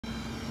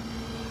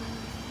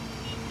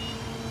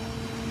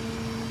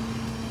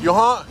You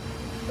huh?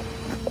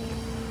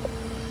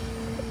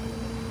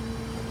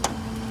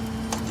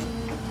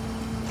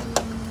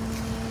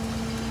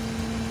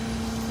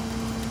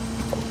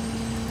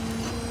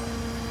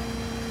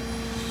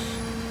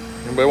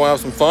 Anybody want to have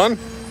some fun?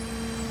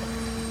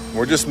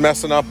 We're just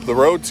messing up the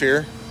roads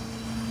here,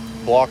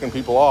 blocking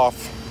people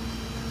off.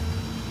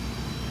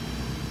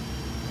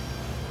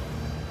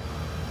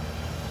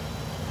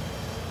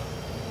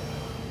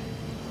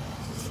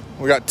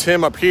 We got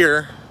Tim up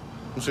here.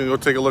 I'm just gonna go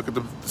take a look at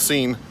the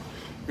scene.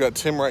 We got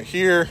Tim right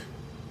here.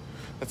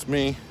 That's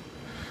me.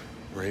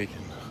 Reagan.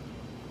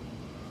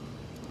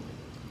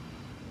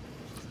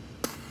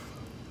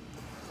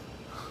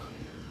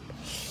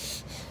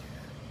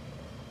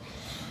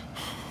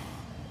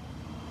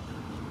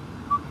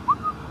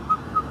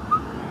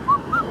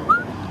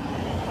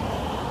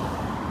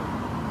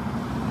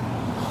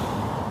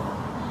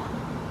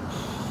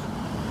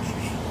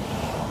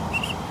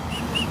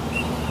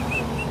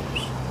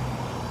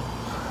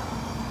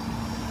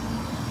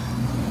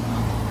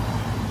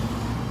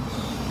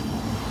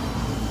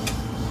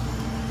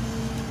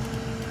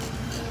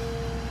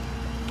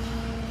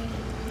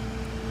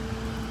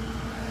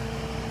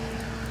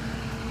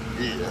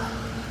 Yeah.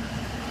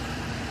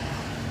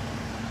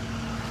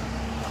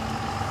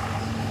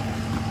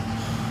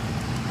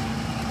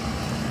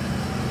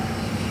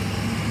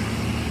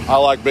 I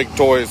like big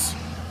toys.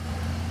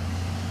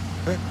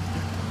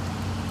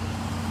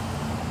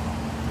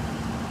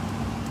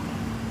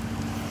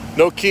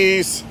 No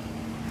keys.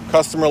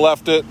 Customer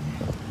left it.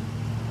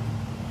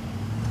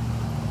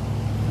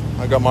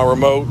 I got my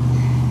remote.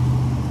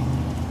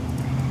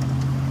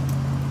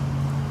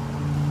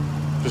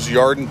 Just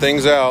yarding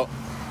things out.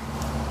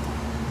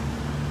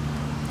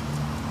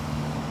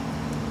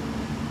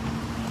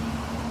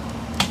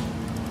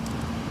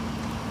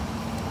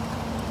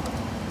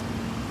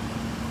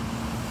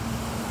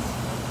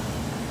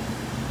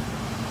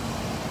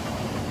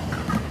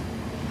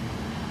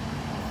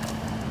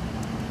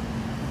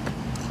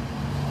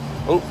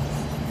 Oh.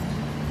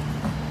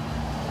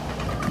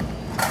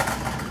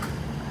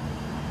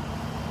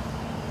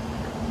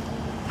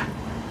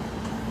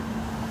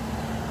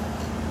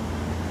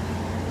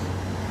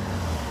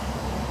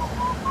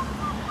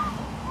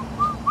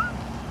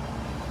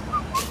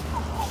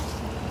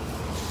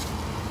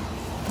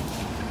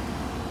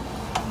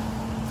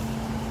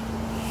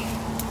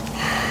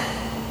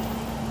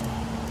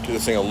 Do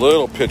this thing a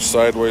little pitch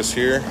sideways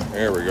here.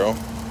 There we go.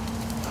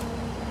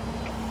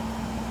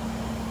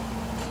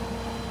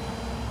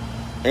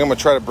 I think I'm gonna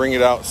try to bring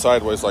it out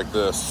sideways like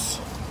this.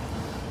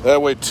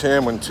 That way,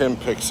 when Tim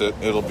picks it,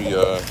 it'll be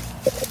good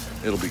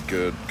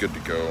to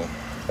go.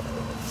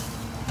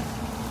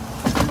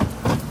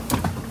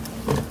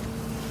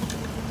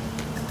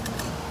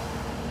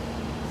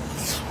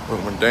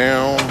 Moving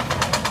down.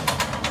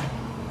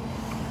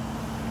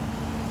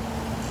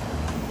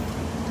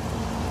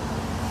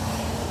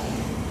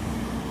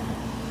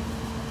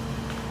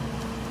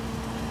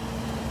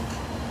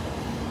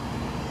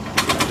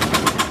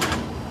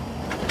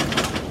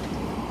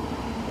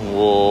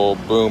 We'll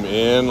boom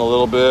in a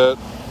little bit,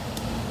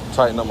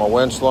 tighten up my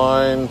winch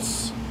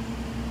lines.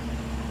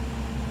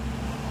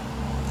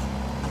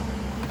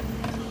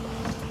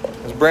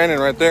 There's Brandon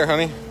right there,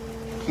 honey.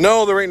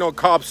 No, there ain't no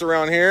cops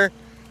around here.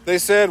 They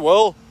said,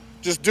 well,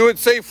 just do it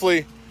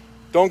safely.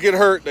 Don't get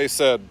hurt, they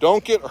said.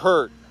 Don't get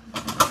hurt.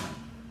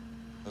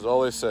 That's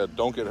all they said.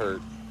 Don't get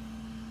hurt.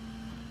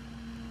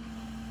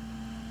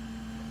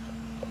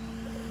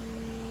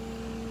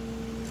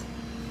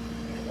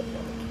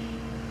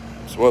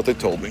 That's what they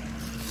told me.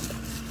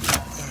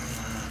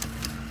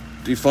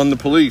 Defund the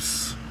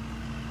police.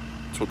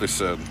 That's what they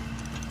said.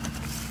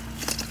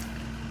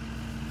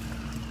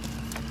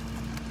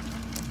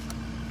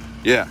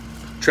 Yeah,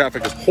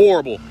 traffic is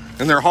horrible.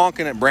 And they're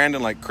honking at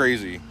Brandon like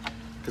crazy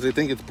because they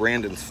think it's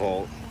Brandon's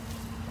fault.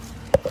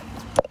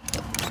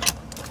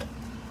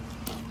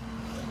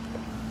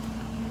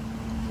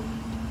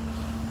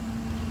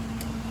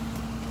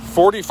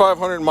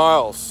 $4,500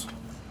 miles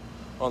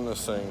on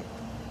this thing.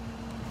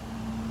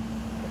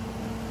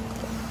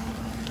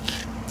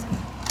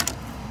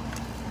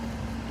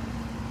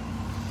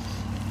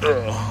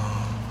 Ugh.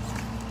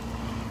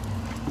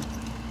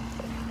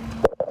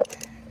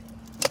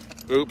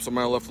 Oops, I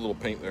might have left a little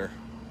paint there.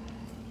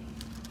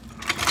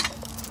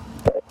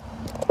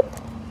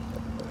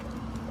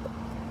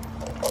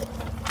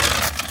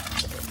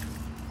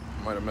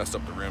 Might have messed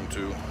up the rim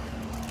too.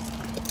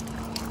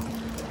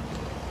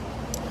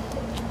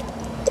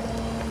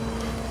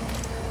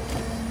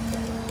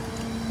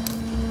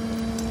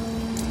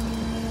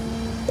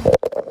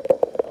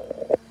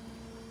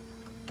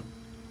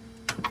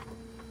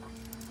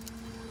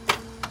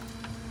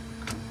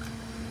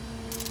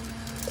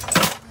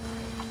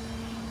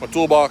 My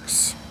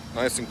toolbox,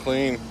 nice and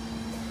clean.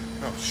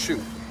 Oh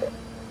shoot!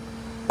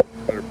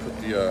 Better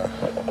put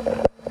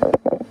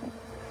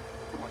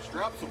my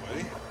straps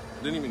away.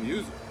 Didn't even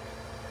use it.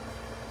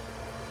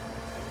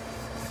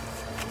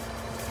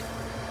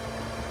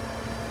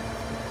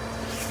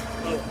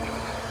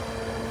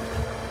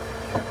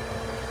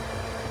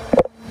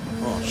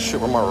 Oh shit,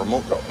 where my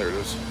remote go? There it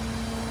is.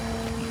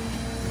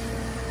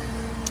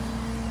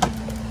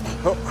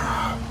 Oh.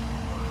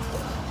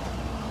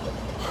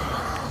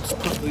 Let's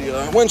put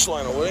the winch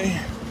line away.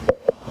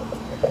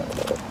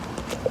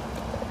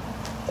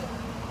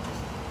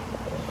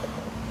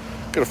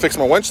 Gotta fix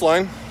my winch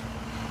line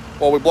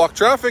while we block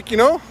traffic, you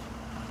know?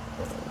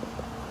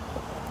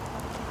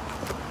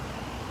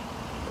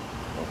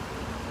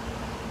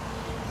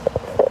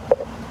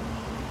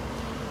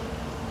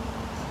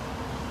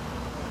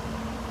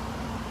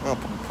 I'll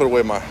put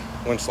away my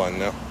winch line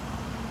now.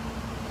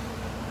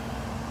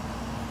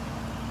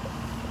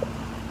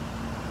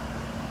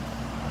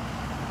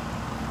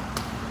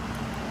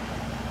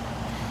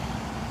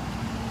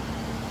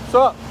 What's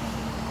up?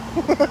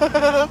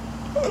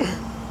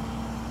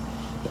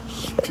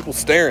 People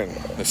staring.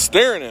 They're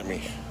staring at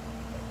me.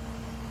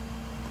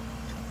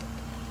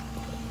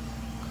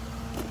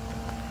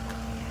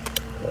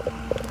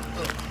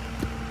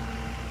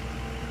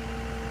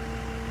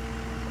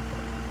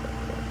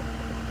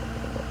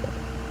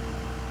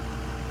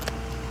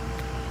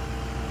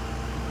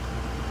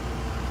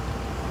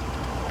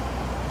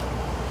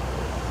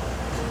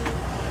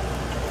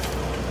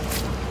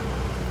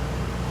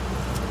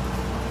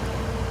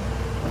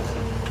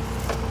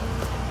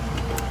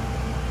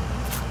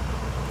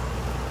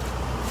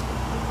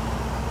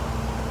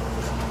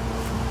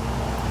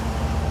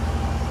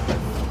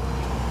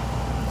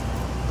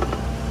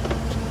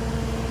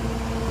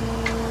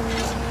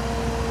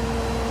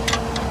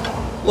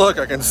 Look,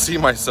 I can see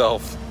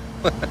myself.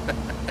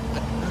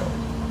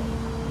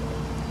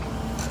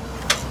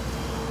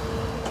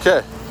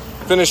 Okay,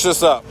 finish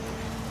this up.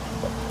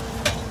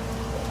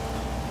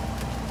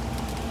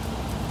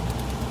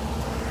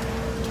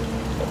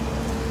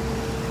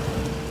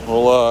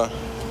 We'll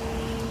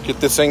get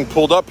this thing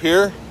pulled up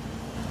here.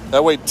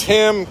 That way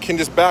Tim can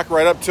just back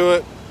right up to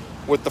it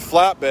with the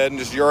flatbed and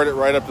just yard it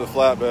right up to the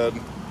flatbed.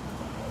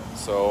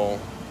 So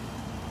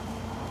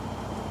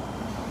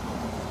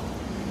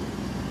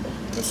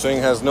this thing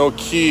has no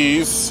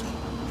keys,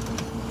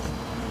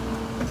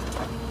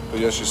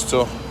 but yes, you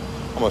still,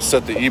 I'm gonna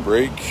set the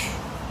e-brake.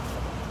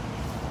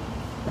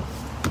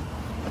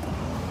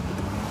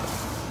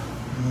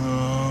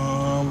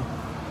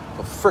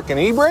 A frickin'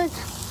 e-brake?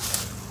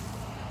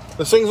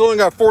 This thing's only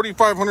got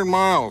 4,500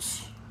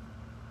 miles.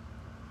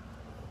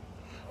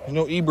 There's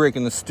no e-brake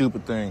in this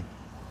stupid thing.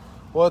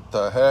 What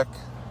the heck?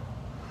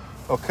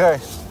 Okay,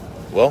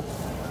 well.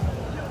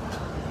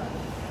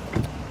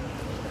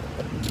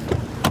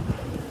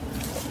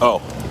 Oh,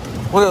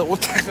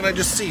 what the heck did I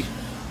just see?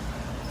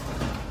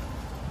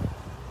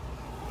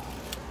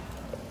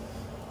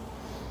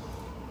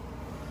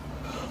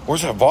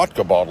 Where's that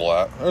vodka bottle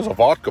at? There's a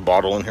vodka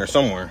bottle in here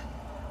somewhere.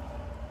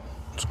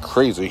 It's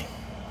crazy.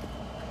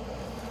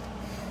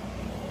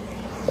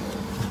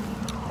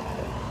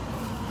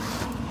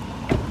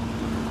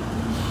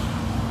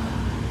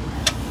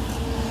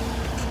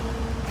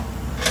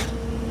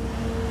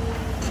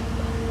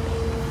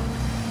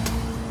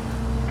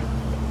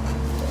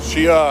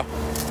 She,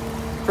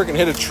 freaking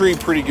hit a tree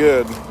pretty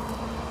good.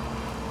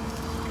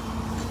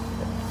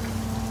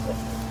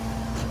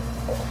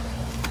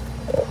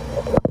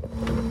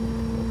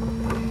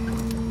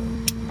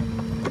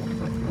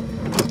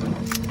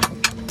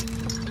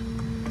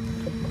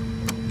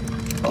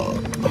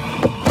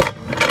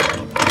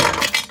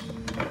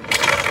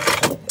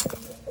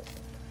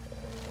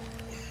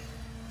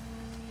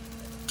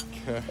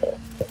 Okay.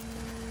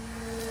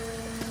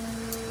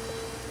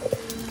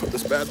 Put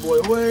this bad boy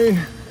away.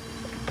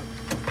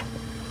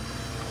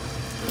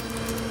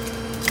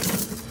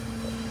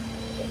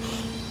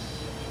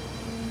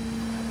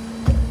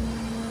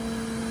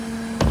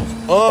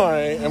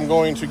 I am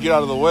going to get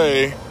out of the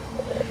way,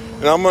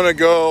 and I'm going to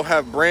go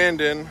have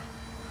Brandon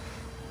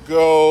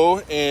go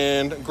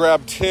and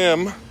grab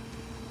Tim,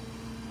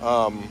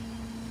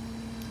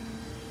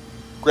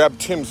 grab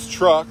Tim's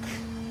truck,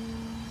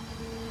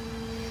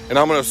 and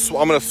I'm going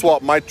to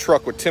swap my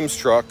truck with Tim's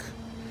truck,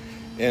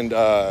 and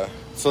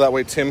so that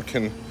way Tim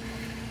can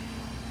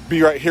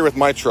be right here with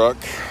my truck.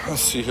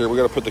 Let's see here. We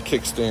got to put the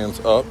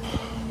kickstands up.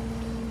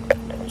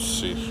 Let's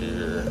see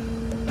here.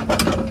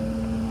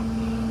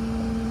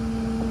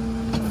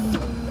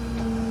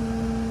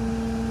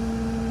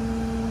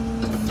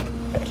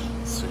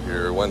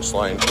 Winch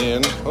line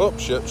in. Oh,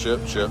 shit. Okay.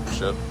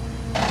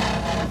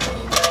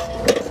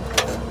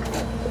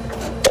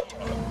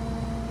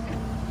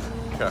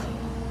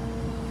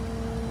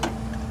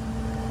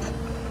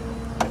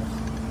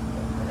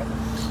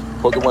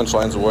 Put the winch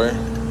lines away.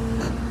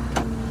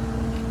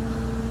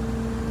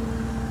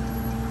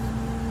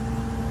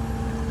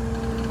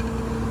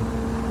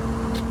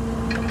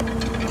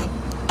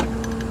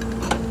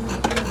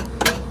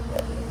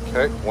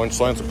 Okay, winch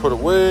lines are put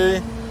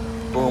away.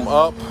 Boom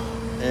up.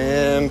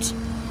 And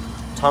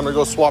time to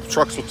go swap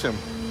trucks with Tim.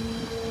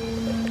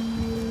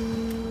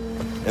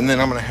 And then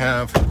I'm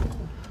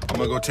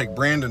gonna go take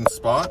Brandon's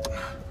spot.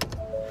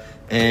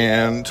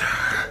 And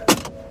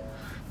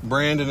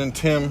Brandon and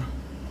Tim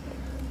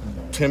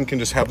can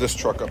just have this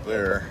truck up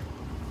there.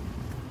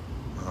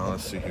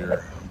 Let's see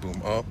here.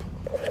 boom, up.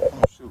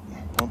 Oh, shoot.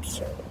 Oops.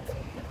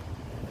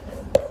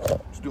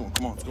 What you doing?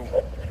 Come on, let's go.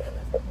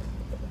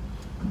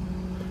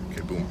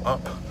 Okay, boom,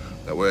 up.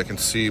 That way I can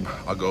see.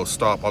 I'll go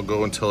stop. I'll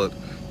go until it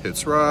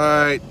hits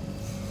right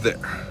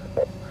there.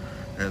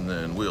 And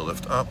then wheel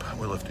lift up,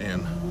 wheel lift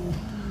in,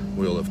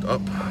 wheel lift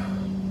up.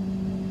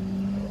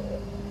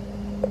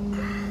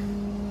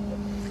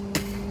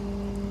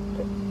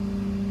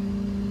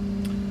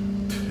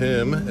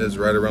 Tim is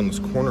right around this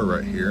corner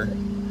right here.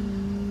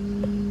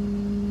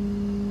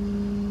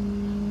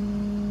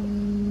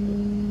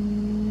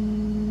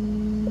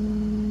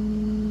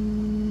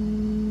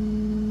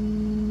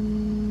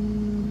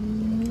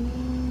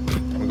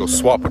 I'm gonna go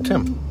swap with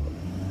Tim.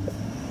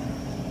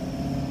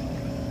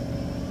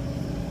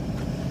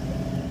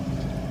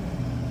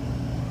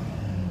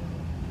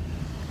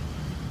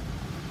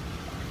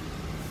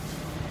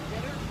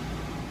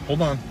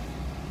 Hold on.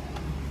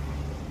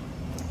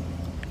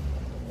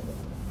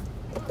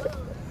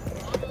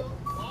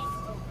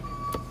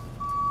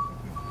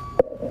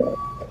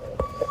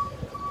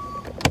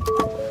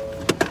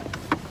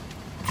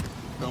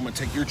 I'm gonna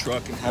take your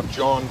truck and have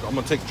John, I'm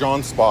gonna take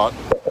John's spot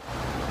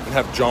and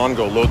have John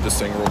go load this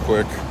thing real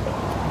quick.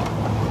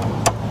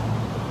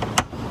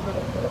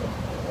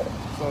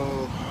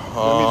 So,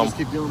 let me just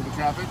keep dealing with the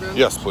traffic then?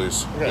 Yes,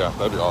 please. Okay. Yeah,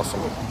 that'd be awesome.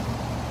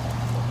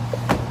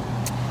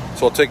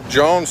 So I'll take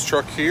John's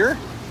truck here.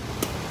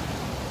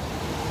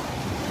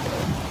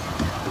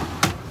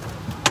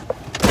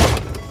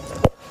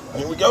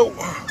 Here we go.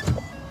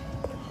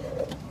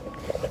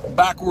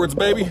 Backwards,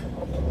 baby.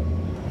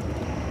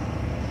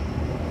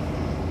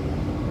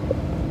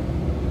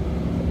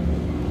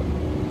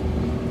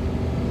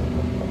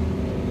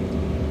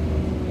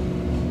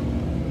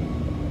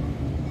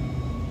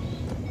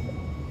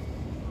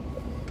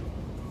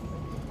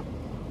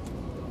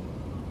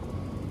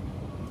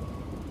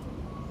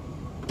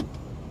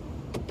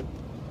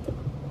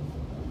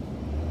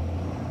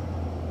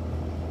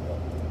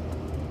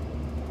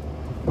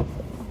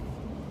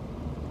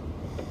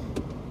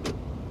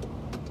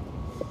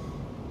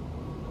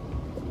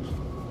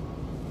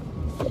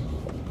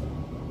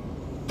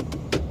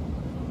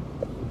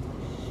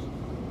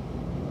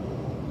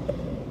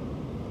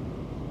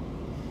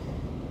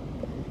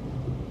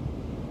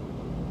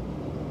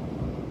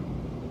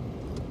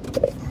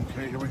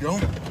 Okay, here we go.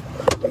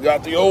 We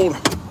got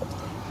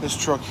this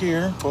truck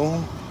here.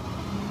 Boom.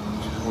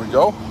 Here we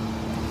go.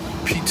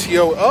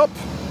 PTO up.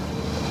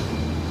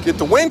 Get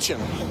the winching.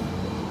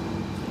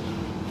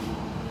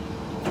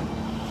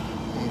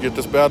 And get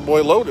this bad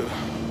boy loaded.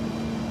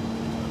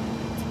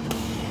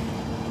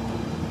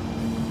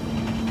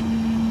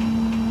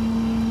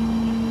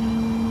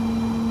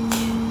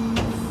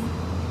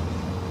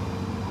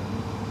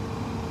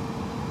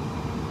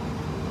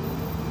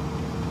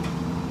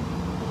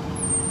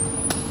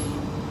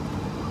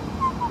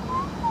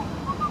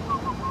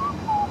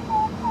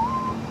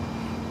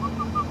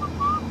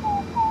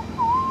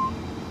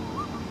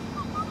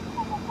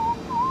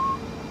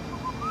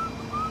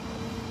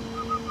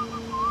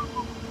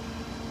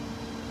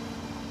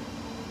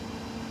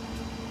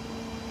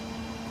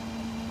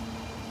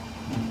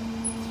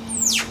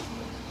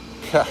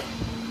 Yeah.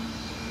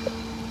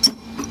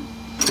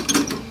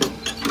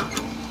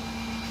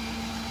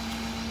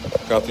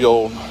 Got the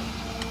old,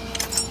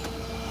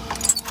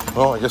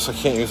 well, I guess I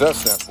can't use that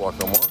snatch block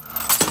no more.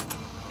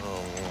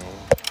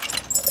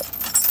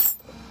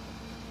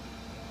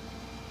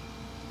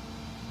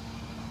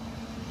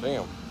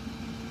 Damn.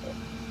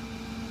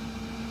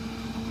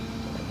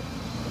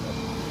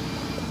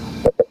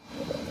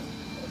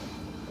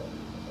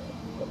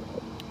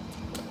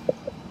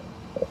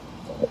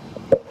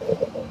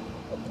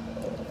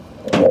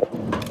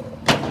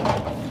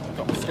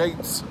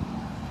 Skates.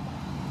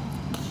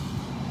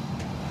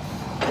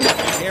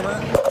 Hammer.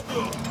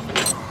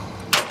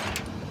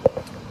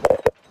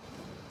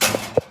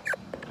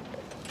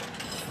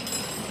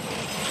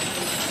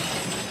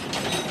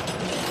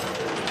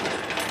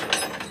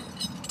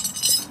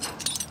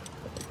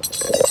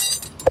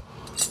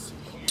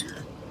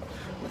 Here.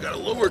 We got a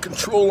lower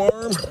control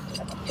arm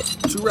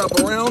to wrap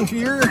around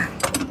here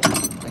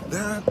like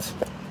that.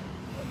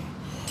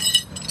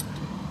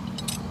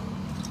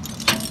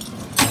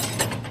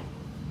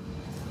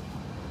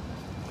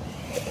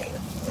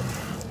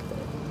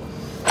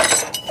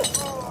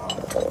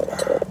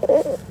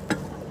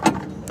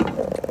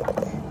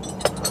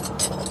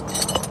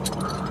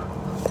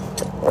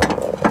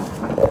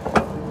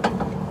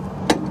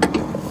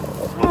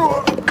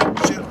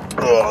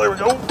 Oh, there we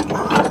go.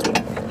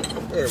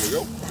 There we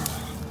go.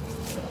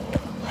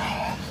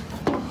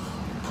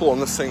 Pulling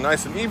this thing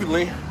nice and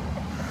evenly.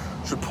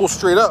 Should pull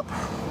straight up.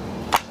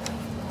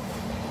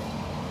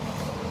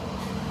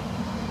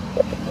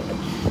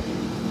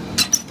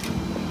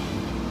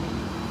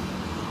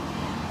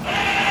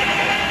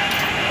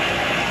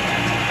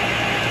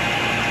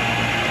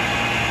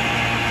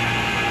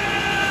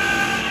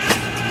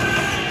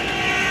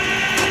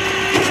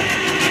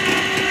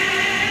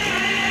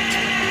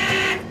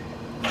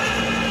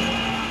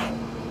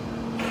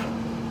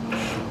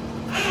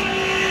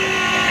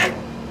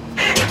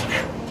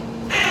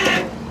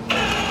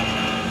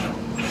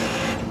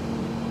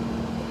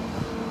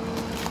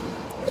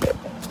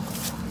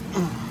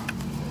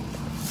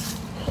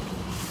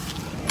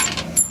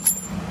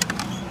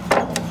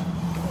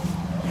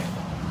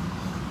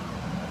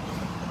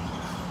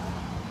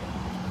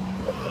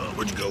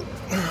 Where'd you go?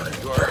 There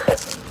you are.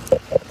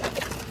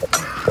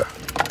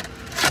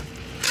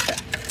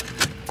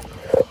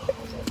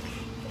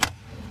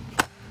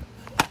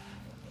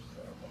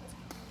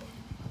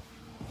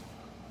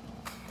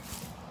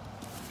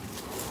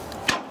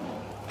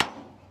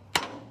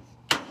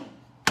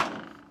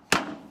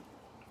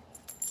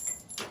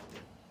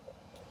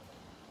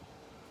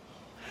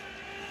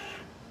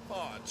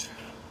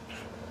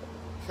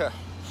 Okay.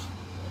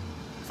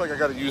 Looks like I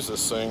gotta use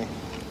this thing.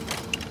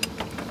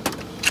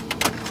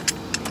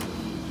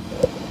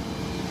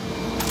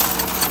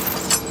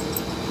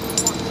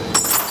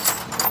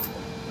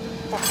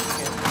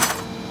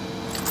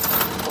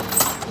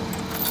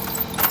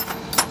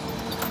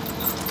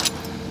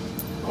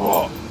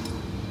 Oh.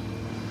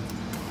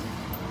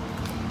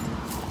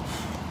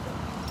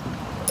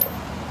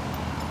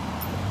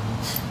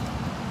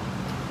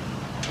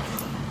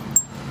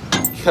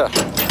 Yeah.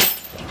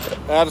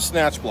 Add a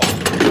snatch block.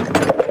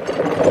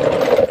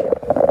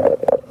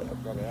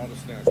 Gotta add a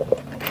snatch block.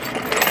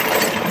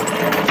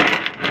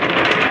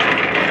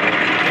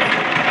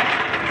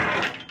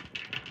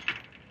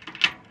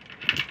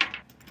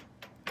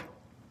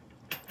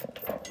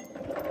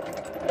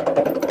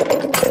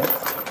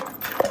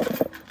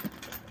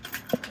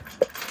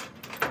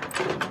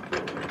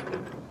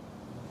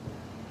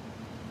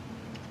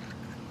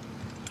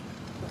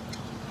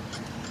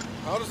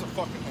 How does it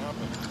fucking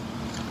happen?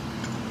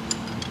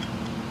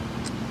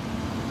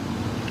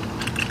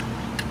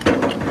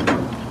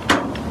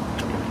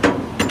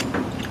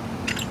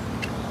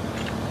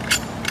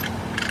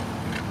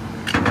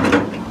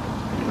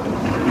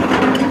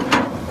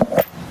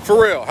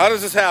 For real, how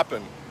does this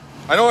happen?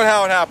 I know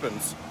how it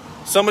happens.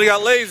 Somebody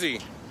got lazy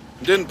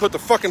and didn't put the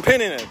fucking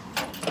pin in it.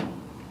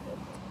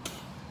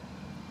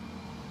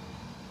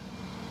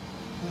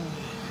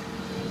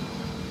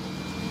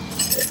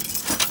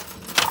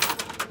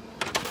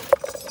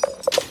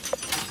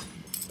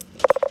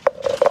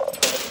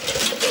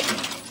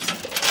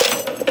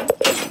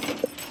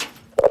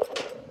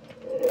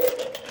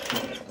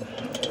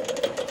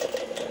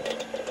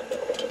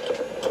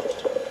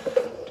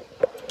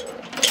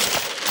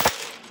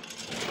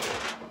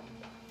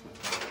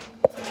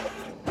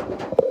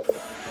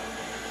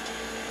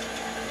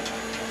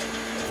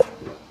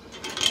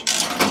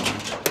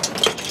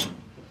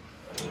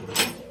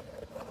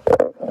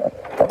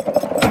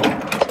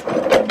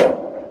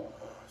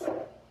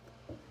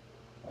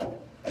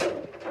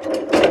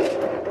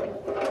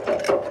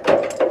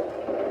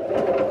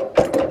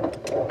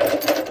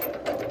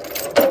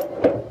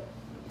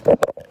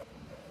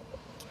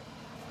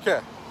 Okay,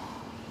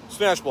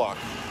 snatch block.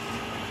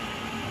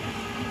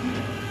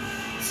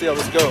 Let's see how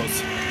this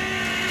goes.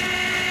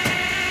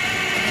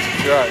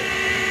 All right.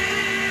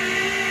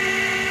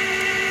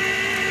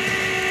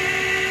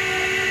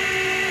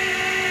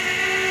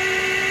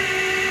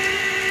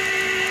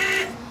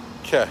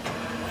 Okay,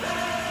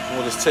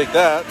 we'll just take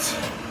that.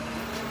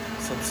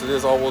 Since it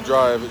is all-wheel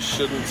drive, it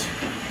shouldn't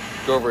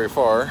go very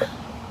far.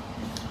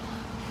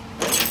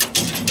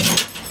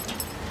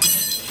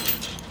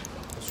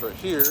 This right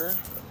here.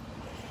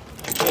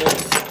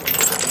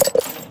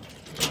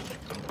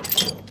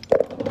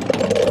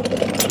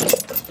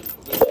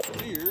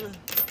 Here,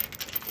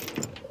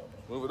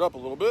 move it up a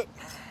little bit.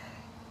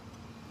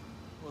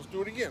 Let's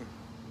do it again.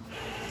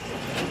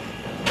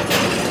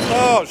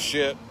 Oh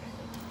shit.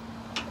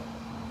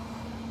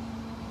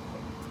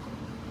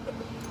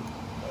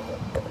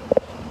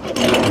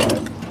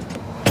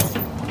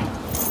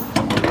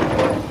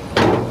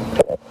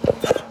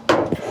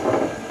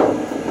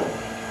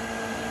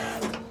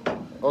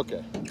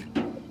 Okay.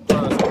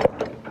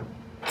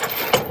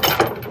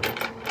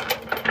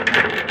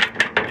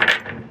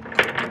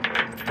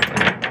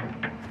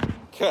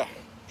 Okay,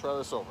 try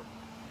this over.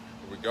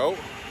 Here we go.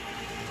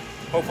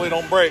 Hopefully it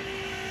don't break.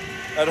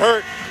 That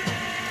hurt.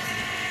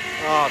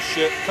 Oh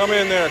shit, come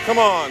in there, come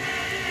on.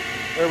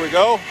 There we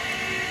go.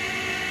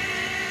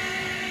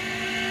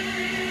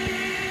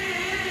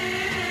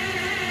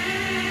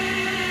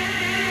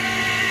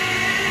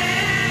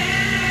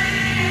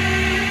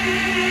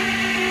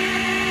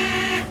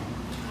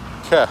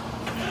 Okay.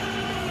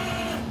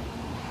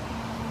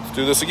 Let's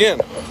do this again.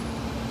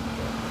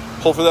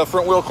 Hopefully that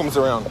front wheel comes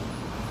around.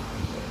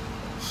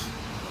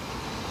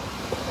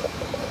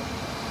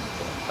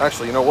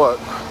 Actually, you know what?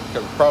 I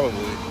could probably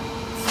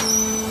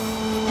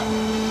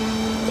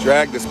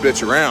drag this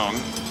bitch around.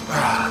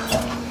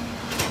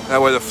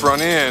 That way the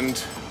front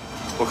end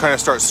will kind of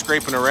start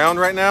scraping around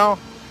right now,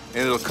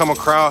 and it'll come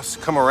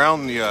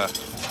around the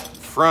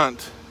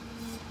front.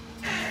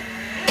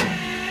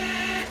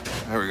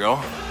 There we go.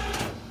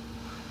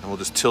 And we'll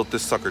just tilt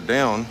this sucker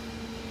down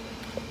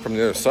from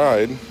the other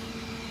side.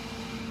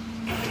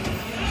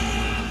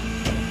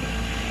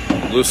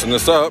 Loosen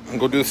this up and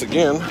go do this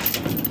again.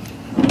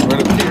 Right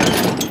up here.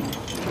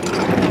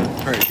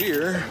 Right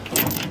here.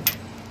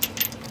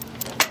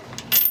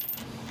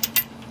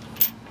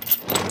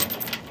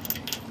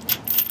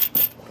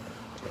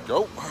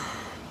 Go.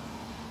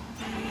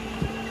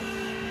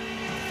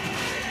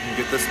 And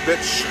get this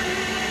bitch.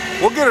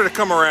 We'll get her to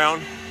come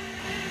around.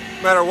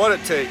 no matter what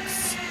it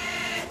takes.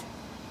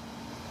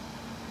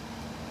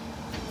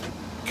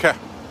 Okay,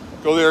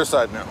 go the other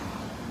side now.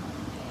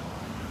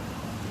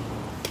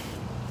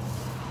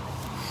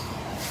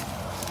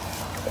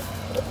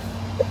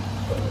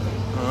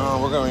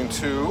 We're going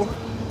to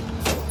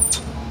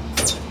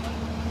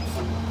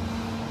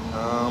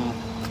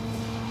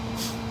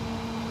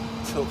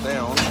tilt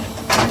down.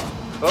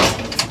 Oh,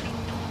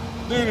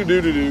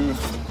 do.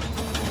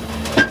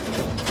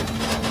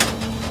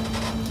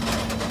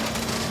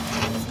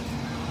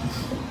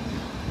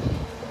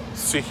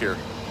 See here.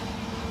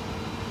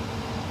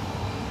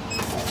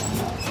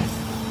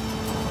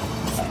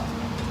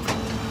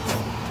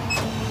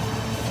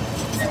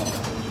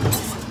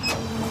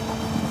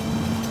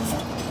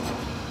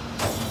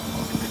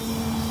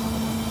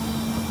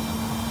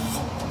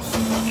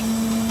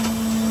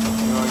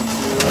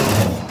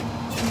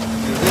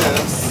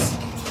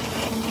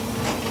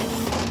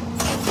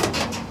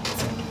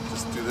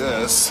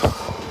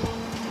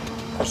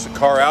 Push the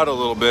car out a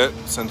little bit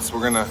since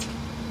we're gonna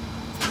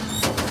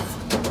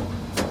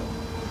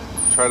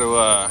try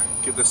to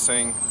get this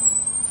thing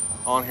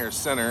on here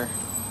center,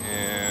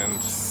 and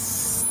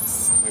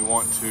we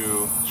want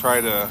to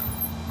try to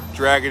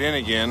drag it in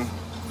again.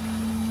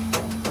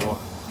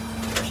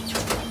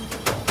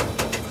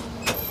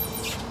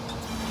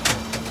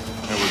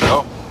 There we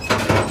go.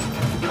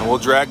 And we'll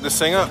drag this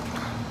thing up.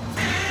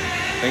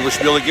 I think we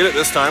should be able to get it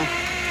this time.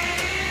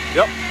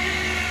 Yep.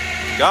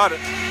 Got it.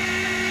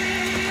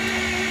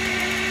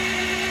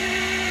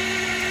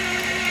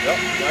 Yep,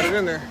 got it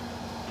in there.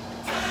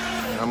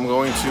 And I'm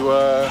going to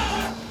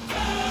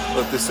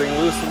let this thing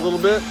loose a little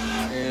bit,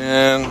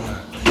 and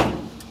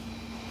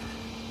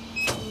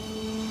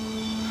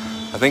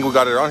I think we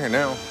got it on here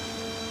now.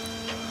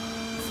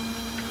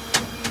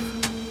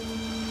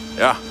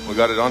 Yeah, we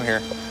got it on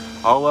here.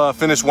 I'll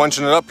finish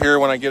winching it up here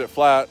when I get it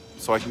flat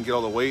so I can get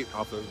all the weight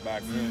off those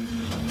back ends.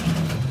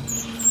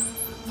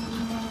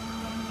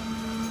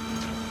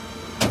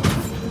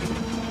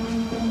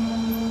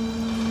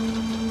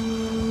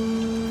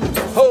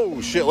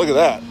 Oh shit, look at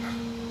that.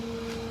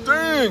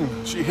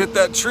 Dang, she hit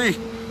that tree.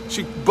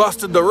 She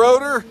busted the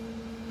rotor.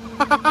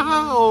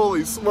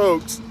 Holy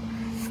smokes.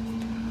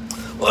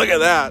 Look at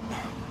that.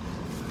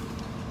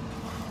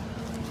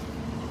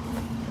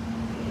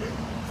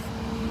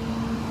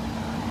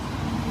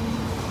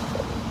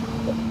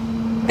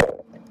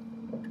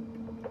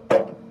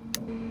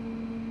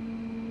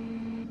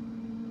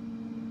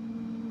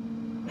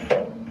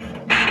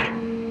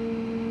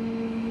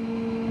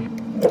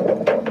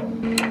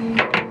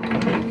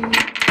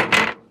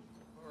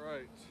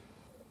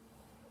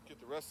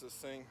 Rest of this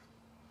thing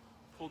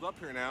pulled up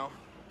here now.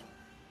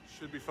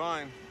 Should be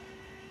fine.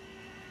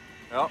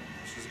 Yep,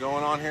 she's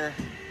going on here.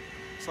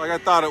 Just like I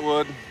thought it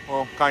would.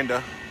 Well,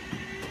 kinda.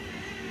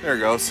 There it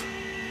goes.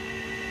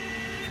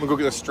 I'm gonna go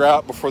get a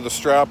strap before the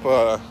strap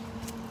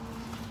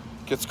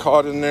gets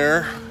caught in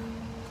there.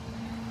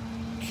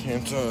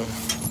 Can't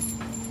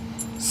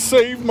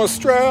save my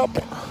strap.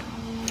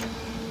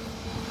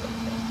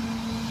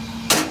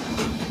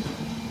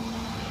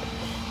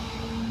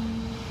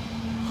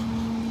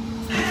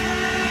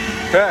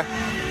 Okay,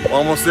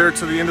 almost there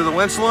to the end of the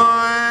winch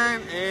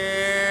line,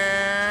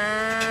 and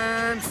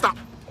stop.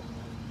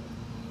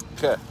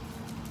 Okay,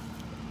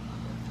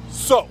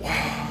 so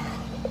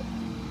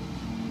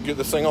get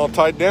this thing all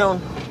tied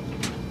down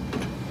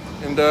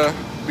and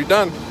be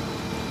done.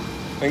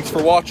 Thanks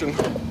for watching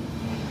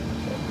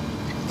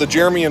the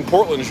Jeremy in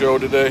Portland show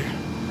today.